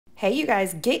Hey you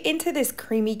guys, get into this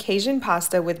creamy Cajun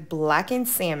pasta with blackened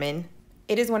salmon.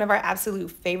 It is one of our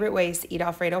absolute favorite ways to eat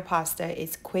Alfredo pasta.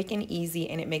 It's quick and easy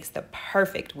and it makes the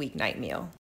perfect weeknight meal.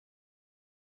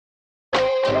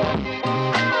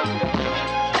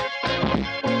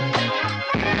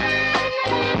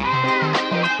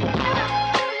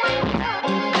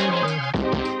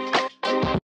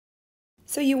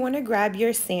 So you want to grab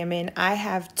your salmon. I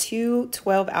have two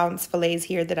 12-ounce fillets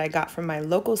here that I got from my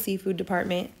local seafood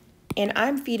department. And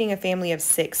I'm feeding a family of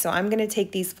 6, so I'm going to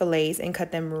take these fillets and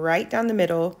cut them right down the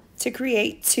middle to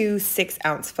create two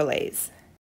 6-ounce fillets.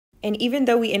 And even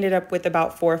though we ended up with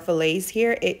about 4 fillets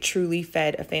here, it truly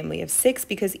fed a family of 6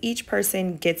 because each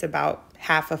person gets about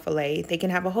half a fillet. They can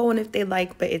have a whole one if they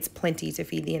like, but it's plenty to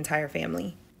feed the entire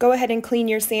family. Go ahead and clean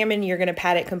your salmon. You're going to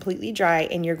pat it completely dry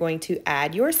and you're going to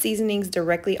add your seasonings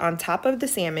directly on top of the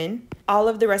salmon. All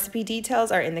of the recipe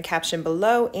details are in the caption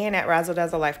below and at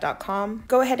razzledazzlelife.com.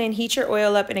 Go ahead and heat your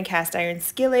oil up in a cast iron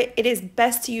skillet. It is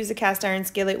best to use a cast iron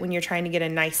skillet when you're trying to get a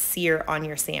nice sear on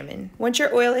your salmon. Once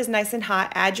your oil is nice and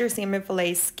hot, add your salmon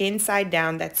fillets skin side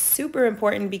down. That's super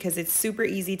important because it's super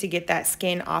easy to get that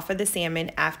skin off of the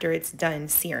salmon after it's done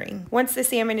searing. Once the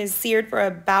salmon is seared for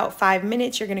about 5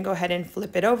 minutes, you're going to go ahead and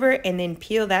flip it over and then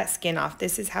peel that skin off.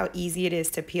 This is how easy it is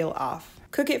to peel off.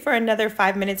 Cook it for another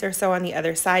 5 minutes or so on the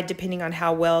other side, depending on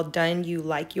how well done you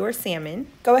like your salmon.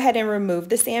 Go ahead and remove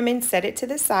the salmon, set it to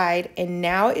the side, and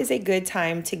now is a good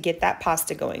time to get that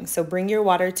pasta going. So bring your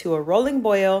water to a rolling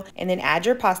boil and then add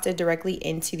your pasta directly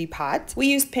into the pot. We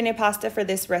used penne pasta for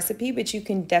this recipe, but you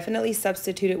can definitely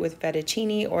substitute it with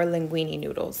fettuccine or linguine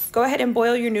noodles. Go ahead and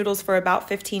boil your noodles for about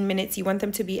 15 minutes. You want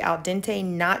them to be al dente,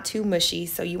 not too mushy,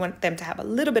 so you want them to have a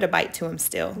little bit of bite to them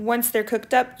still. Once they're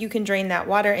cooked up, you can drain that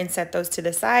water and set those to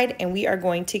the side, and we are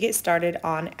going to get started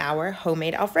on our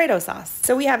homemade Alfredo sauce.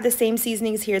 So we have the same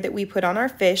seasonings here that we put on our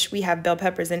fish. We have bell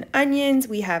peppers and onions,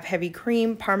 we have heavy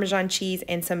cream, Parmesan cheese,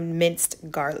 and some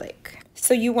minced garlic.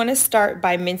 So you want to start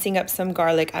by mincing up some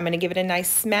garlic. I'm going to give it a nice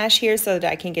smash here so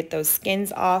that I can get those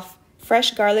skins off.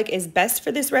 Fresh garlic is best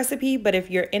for this recipe, but if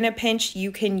you're in a pinch,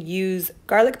 you can use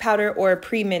garlic powder or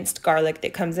pre-minced garlic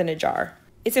that comes in a jar.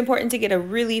 It's important to get a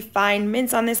really fine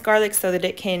mince on this garlic so that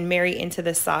it can marry into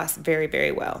the sauce very,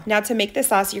 very well. Now to make the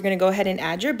sauce, you're going to go ahead and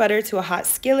add your butter to a hot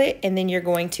skillet, and then you're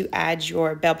going to add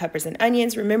your bell peppers and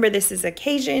onions. Remember, this is a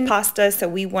Cajun pasta, so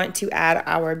we want to add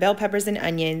our bell peppers and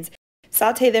onions.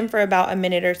 Saute them for about a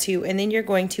minute or two, and then you're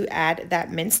going to add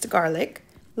that minced garlic.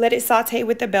 Let it saute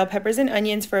with the bell peppers and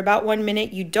onions for about 1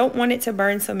 minute. You don't want it to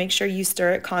burn, so make sure you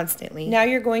stir it constantly. Now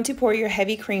you're going to pour your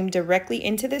heavy cream directly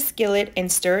into the skillet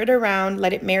and stir it around.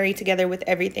 Let it marry together with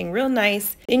everything real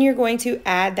nice. Then you're going to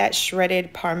add that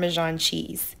shredded Parmesan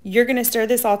cheese. You're going to stir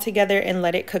this all together and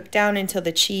let it cook down until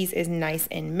the cheese is nice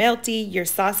and melty. Your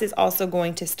sauce is also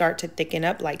going to start to thicken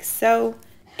up like so.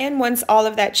 And once all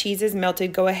of that cheese is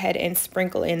melted, go ahead and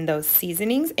sprinkle in those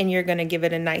seasonings, and you're going to give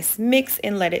it a nice mix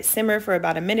and let it simmer for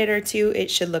about a minute or two. It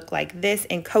should look like this,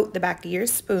 and coat the back of your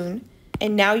spoon.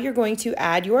 And now you're going to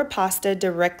add your pasta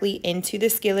directly into the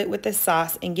skillet with the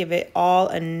sauce and give it all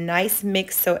a nice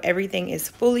mix so everything is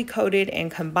fully coated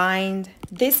and combined.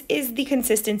 This is the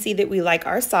consistency that we like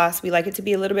our sauce. We like it to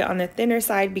be a little bit on the thinner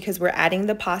side because we're adding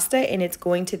the pasta and it's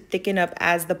going to thicken up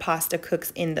as the pasta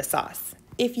cooks in the sauce.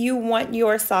 If you want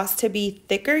your sauce to be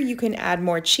thicker, you can add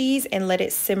more cheese and let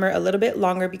it simmer a little bit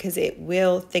longer because it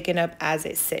will thicken up as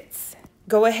it sits.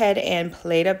 Go ahead and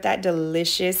plate up that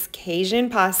delicious Cajun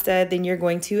pasta. Then you're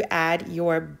going to add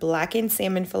your blackened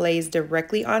salmon fillets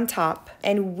directly on top.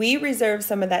 And we reserve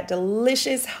some of that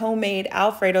delicious homemade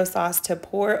Alfredo sauce to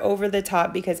pour over the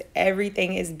top because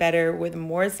everything is better with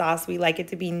more sauce. We like it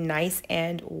to be nice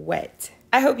and wet.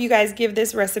 I hope you guys give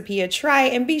this recipe a try,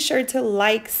 and be sure to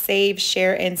like, save,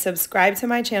 share, and subscribe to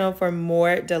my channel for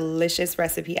more delicious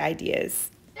recipe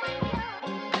ideas.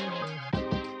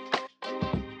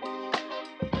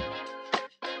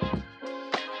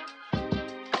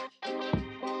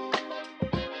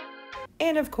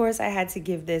 And of course, I had to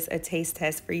give this a taste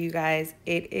test for you guys.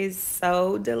 It is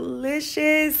so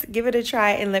delicious. Give it a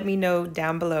try and let me know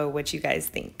down below what you guys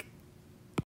think.